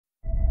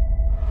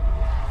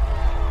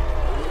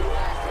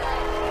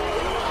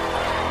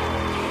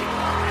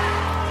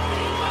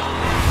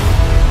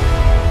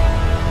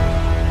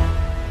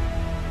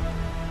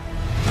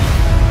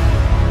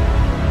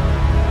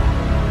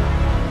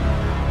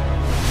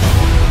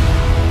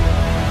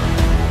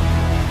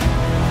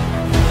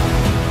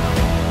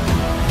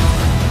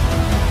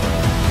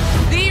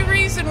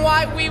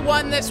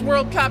won this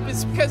World Cup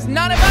is because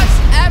none of us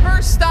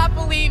ever stop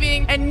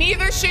believing, and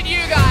neither should you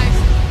guys.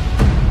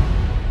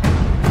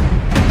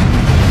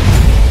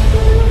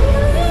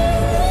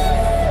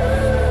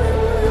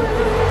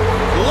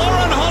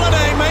 Lauren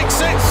Holiday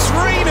makes it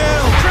 3-0.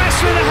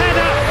 Press with a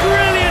header,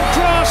 brilliant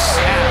cross.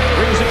 And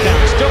brings it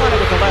down, still on it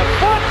with the left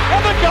foot,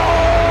 and the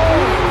goal!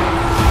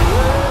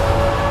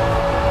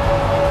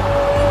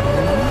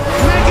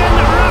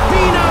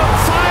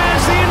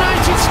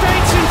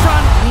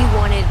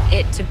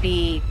 It to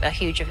be a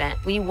huge event.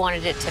 We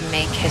wanted it to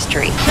make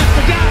history.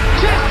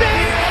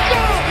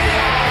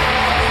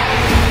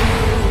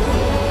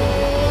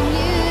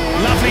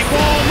 Lovely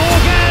ball,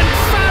 Morgan,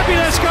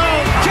 fabulous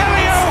goal.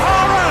 Kelly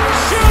O'Hara,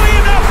 surely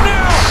enough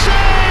now.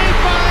 Saved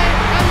by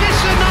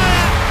Alyssa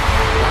Nair.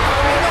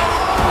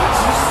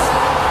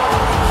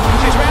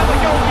 She's round the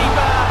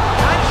goalkeeper,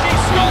 and she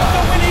scored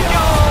the winning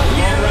goal.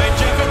 Long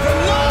range effort from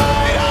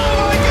Lloyd.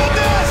 Oh my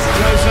goodness!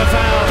 Joseph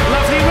Al,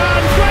 lovely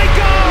run, great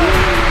goal.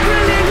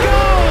 Brilliant goal!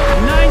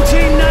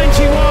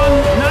 1991,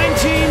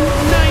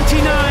 1999,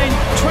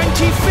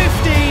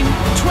 2015,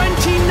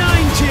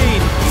 2019.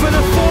 For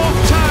the fourth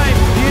time,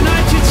 the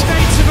United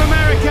States of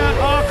America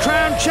are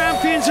crowned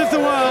champions of the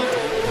world.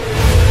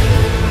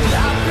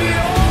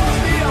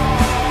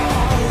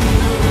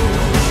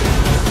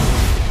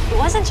 It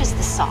wasn't just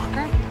the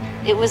soccer.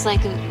 It was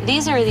like,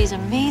 these are these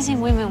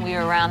amazing women we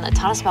were around that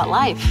taught us about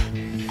life.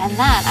 And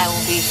that I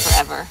will be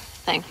forever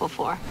thankful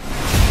for.